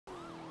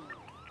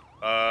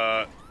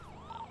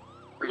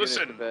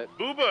Listen,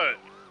 Booba,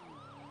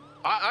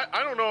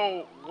 I don't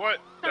know what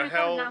the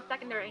hell now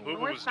secondary, Booba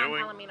was northbound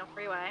doing. Palomino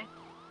Freeway.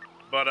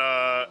 But,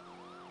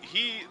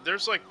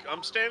 there's like,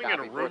 I'm standing in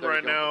a room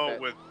right now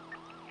with,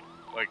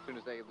 like, as soon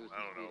as they lose I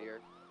don't know, speed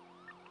here.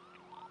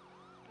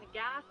 The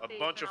gas a station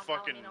bunch of on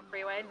fucking Palomino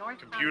Freeway,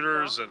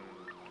 computers and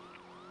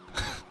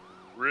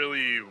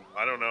really,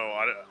 I don't know.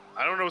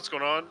 I don't know what's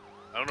going on.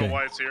 I don't know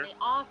why it's here. The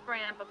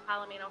off-ramp of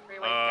Palomino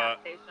Freeway gas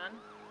station.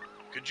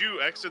 Could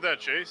you exit that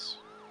chase?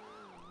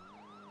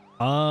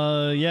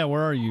 Yeah,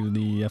 where are you?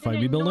 The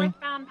FIB building?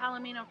 Northbound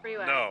Palomino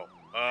Freeway. No.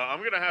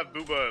 I'm gonna have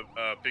Booba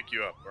pick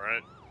you up,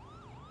 alright?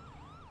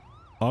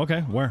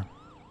 Okay, where?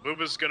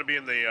 Booba's gonna be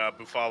in the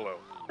Buffalo.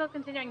 Still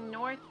continuing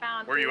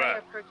northbound. Where you at?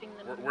 Approaching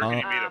the where can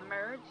you meet him?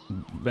 merge.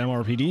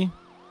 MRPD?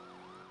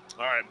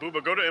 Alright,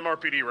 Booba, go to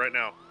MRPD right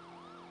now.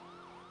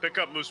 Pick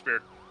up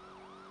Moosebeard.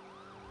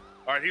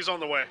 Alright, he's on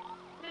the way.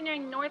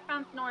 Continuing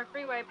northbound Sonora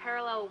Freeway,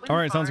 parallel wind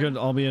Alright, sounds farm. good.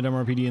 I'll be at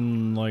MRPD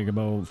in like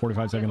about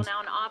 45 seconds.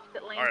 Now in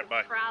opposite lanes. Alright,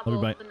 bye.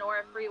 Travel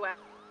Sonora Freeway.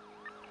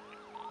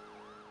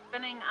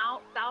 Spinning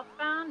out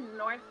southbound,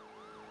 north.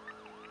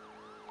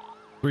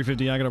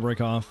 350, I gotta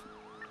break off.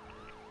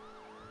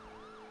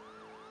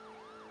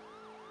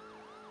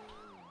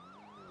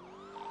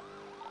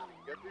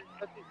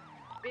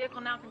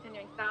 Vehicle now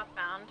continuing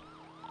southbound.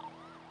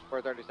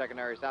 430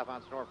 secondary,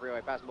 southbound Sonora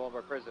Freeway, passing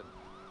Boulevard Prison.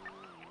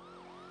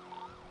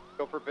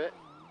 Go for bit.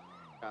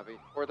 Copy.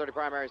 430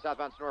 primary,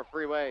 southbound Sonora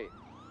Freeway.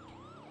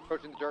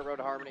 Approaching the dirt road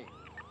to Harmony.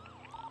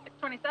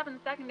 627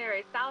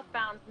 secondary,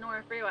 southbound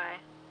Sonora Freeway.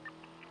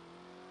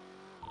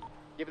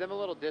 Give them a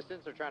little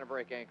distance, they're trying to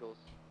break ankles.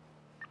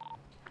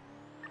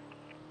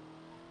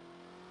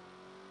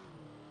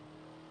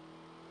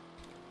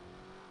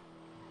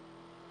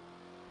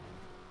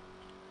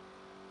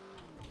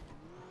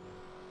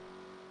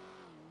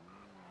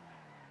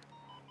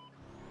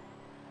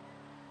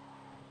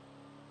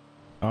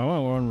 I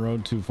went one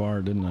road too far,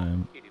 didn't I?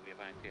 EDB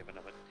line clear for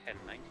number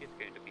 1090. It's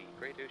going to be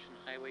Great Ocean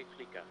Highway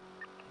Fleeca.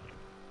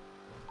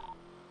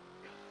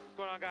 What's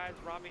going on, guys?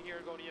 Rami here,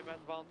 going EMS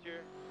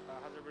volunteer.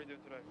 How's everybody doing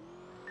today?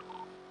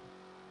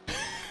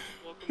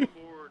 Welcome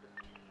aboard.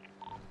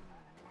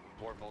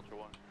 War Vulture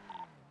 1.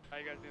 How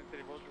you guys doing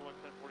today? Vulture 1,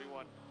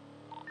 1041.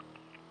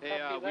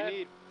 Hey,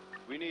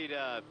 we need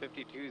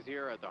 52s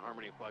here at the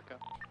Harmony Fleca.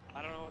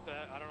 I don't know what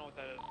that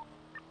is.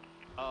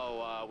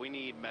 Oh, we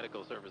need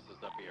medical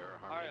services up here.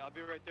 Alright, I'll be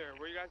right there.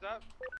 Where you guys at?